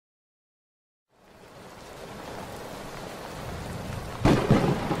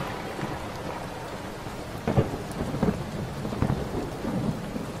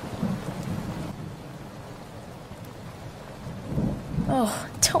Oh,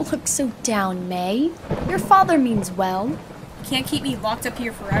 don't look so down, May. Your father means well. You can't keep me locked up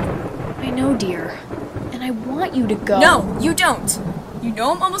here forever. I know, dear. And I want you to go. No, you don't. You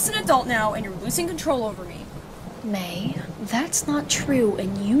know I'm almost an adult now, and you're losing control over me. May, that's not true,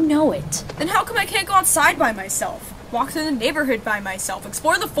 and you know it. Then how come I can't go outside by myself? Walk through the neighborhood by myself?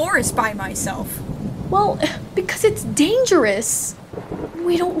 Explore the forest by myself? Well, because it's dangerous.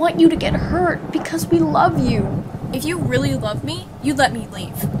 We don't want you to get hurt because we love you. If you really love me, you'd let me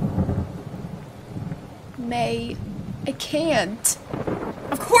leave. May, I can't.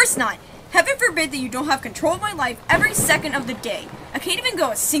 Of course not. Heaven forbid that you don't have control of my life every second of the day. I can't even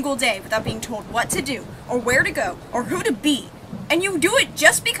go a single day without being told what to do, or where to go, or who to be. And you do it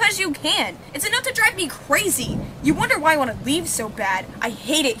just because you can. It's enough to drive me crazy. You wonder why I want to leave so bad. I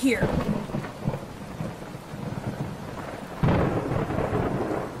hate it here.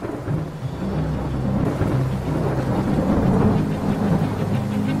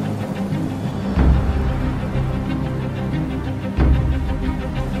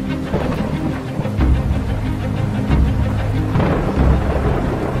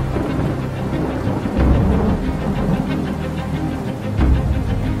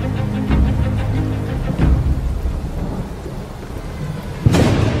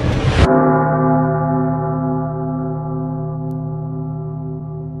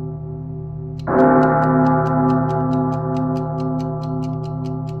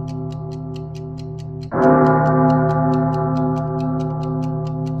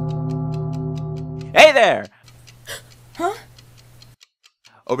 Hey there! Huh?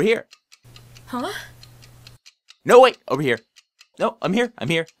 Over here. Huh? No, wait, over here. No, I'm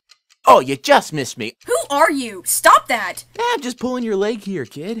here. Oh, you just missed me. Who are you? Stop that! Yeah, I'm just pulling your leg here,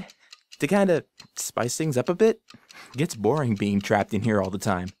 kid. To kind of spice things up a bit. Gets boring being trapped in here all the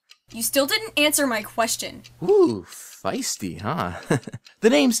time. You still didn't answer my question. Ooh, feisty, huh? The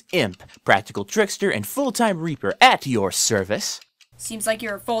name's Imp, practical trickster and full-time reaper at your service. Seems like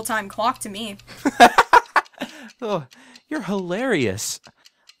you're a full-time clock to me. Oh, you're hilarious.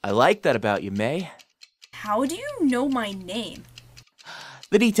 I like that about you, May. How do you know my name?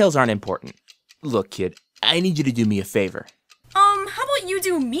 The details aren't important. Look, kid, I need you to do me a favor. How about you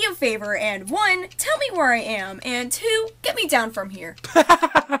do me a favor and 1, tell me where I am, and 2, get me down from here.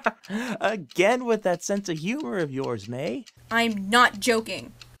 Again with that sense of humor of yours, May. I'm not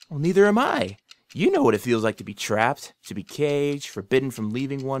joking. Well, neither am I. You know what it feels like to be trapped, to be caged, forbidden from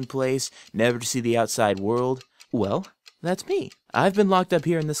leaving one place, never to see the outside world. Well, that's me. I've been locked up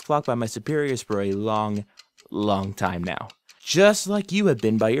here in this clock by my superiors for a long, long time now. Just like you have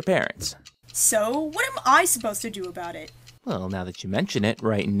been by your parents. So, what am I supposed to do about it? Well, now that you mention it,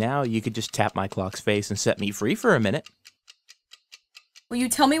 right now you could just tap my clock's face and set me free for a minute. Will you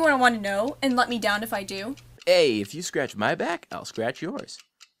tell me what I want to know, and let me down if I do? Hey, if you scratch my back, I'll scratch yours.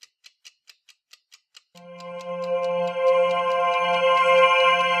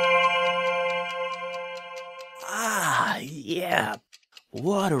 Ah, yeah.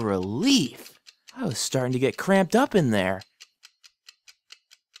 What a relief. I was starting to get cramped up in there.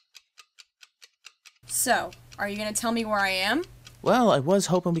 So, are you gonna tell me where I am? Well, I was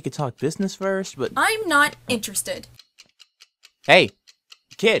hoping we could talk business first, but... I'm not interested. Hey,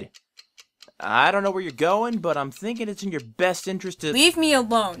 kid. I don't know where you're going, but I'm thinking it's in your best interest to... Leave me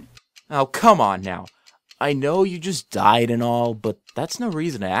alone. Oh, come on now. I know you just died and all, but that's no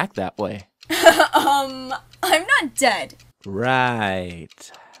reason to act that way. I'm not dead.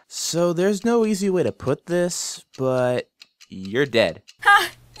 Right. So there's no easy way to put this, but you're dead. Ha!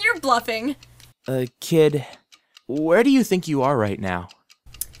 You're bluffing. Kid, where do you think you are right now?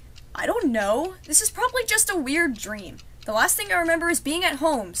 I don't know. This is probably just a weird dream. The last thing I remember is being at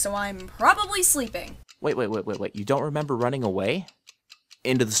home, so I'm probably sleeping. Wait. You don't remember running away?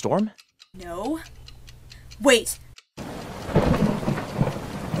 Into the storm? No. Wait.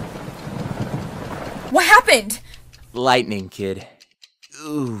 What happened? Lightning, kid.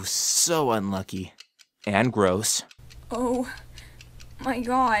 Ooh, so unlucky. And gross. Oh my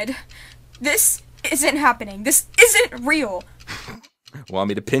god. This isn't happening. This isn't real. Want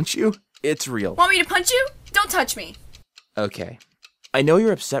me to pinch you? It's real. Want me to punch you? Don't touch me. Okay. I know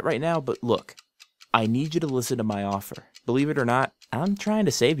you're upset right now, but look. I need you to listen to my offer. Believe it or not, I'm trying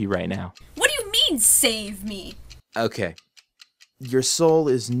to save you right now. What do you mean, save me? Okay. Your soul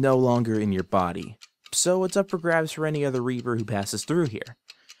is no longer in your body, so it's up for grabs for any other Reaper who passes through here.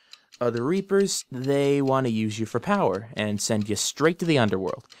 Other Reapers, they want to use you for power and send you straight to the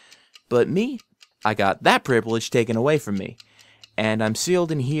underworld. But me, I got that privilege taken away from me, and I'm sealed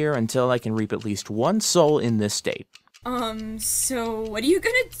in here until I can reap at least one soul in this state. So what are you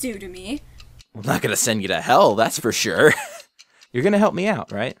gonna do to me? I'm not gonna send you to hell, that's for sure. You're gonna help me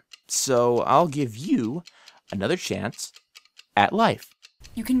out, right? So I'll give you another chance at life.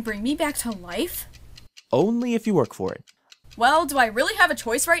 You can bring me back to life? Only if you work for it. Well, do I really have a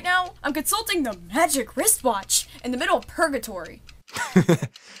choice right now? I'm consulting the magic wristwatch in the middle of purgatory.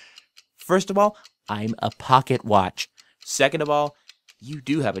 First of all, I'm a pocket watch. Second of all, you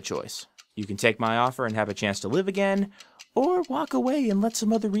do have a choice. You can take my offer and have a chance to live again, or walk away and let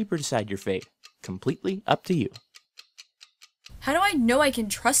some other Reaper decide your fate. Completely up to you. How do I know I can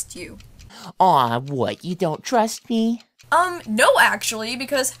trust you? Aw, what, you don't trust me? No actually,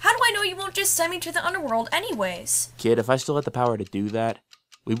 because how do I know you won't just send me to the underworld anyways? Kid, if I still had the power to do that,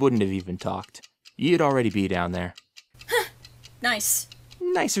 we wouldn't have even talked. You'd already be down there. Nice.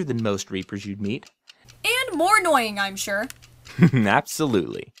 Nicer than most Reapers you'd meet. And more annoying, I'm sure.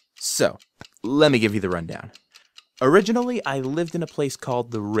 Absolutely. So, let me give you the rundown. Originally, I lived in a place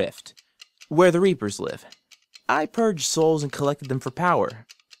called the Rift, where the Reapers live. I purged souls and collected them for power.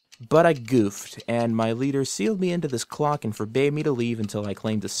 But I goofed, and my leader sealed me into this clock and forbade me to leave until I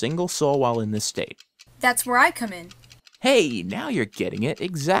claimed a single soul while in this state. That's where I come in. Hey, now you're getting it,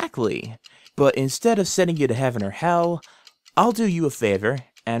 exactly. But instead of sending you to heaven or hell, I'll do you a favor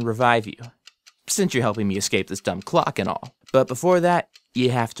and revive you, since you're helping me escape this dumb clock and all. But before that,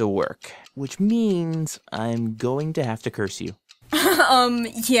 you have to work, which means I'm going to have to curse you.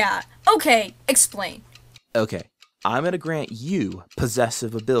 Yeah. Okay, explain. Okay, I'm gonna grant you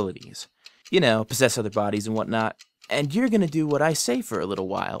possessive abilities. You know, possess other bodies and whatnot, and you're gonna do what I say for a little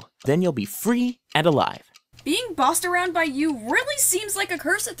while. Then you'll be free and alive. Being bossed around by you really seems like a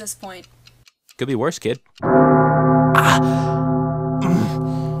curse at this point. Could be worse, kid.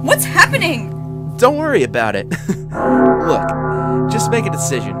 What's happening? Don't worry about it. Look, just make a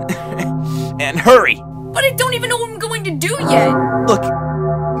decision. And hurry! But I don't even know what I'm going to do yet. Look,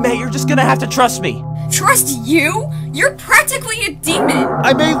 May, you're just gonna have to trust me. Trust you? You're practically a demon.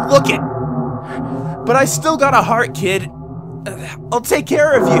 I may look it, but I still got a heart, kid. I'll take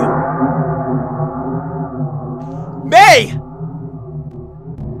care of you. May!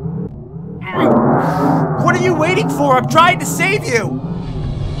 What are you waiting for? I'm trying to save you!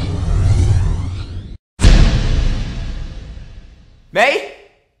 May?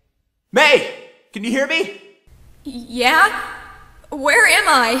 May! Can you hear me? Yeah? Where am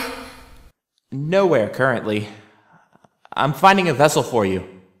I? Nowhere, currently. I'm finding a vessel for you.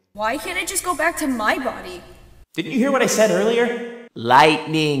 Why can't I just go back to my body? Didn't you hear what I said earlier?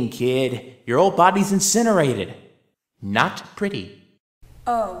 Lightning, kid. Your old body's incinerated. Not pretty.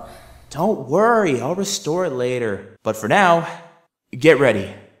 Oh. Don't worry, I'll restore it later. But for now, get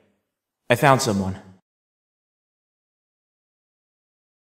ready. I found someone.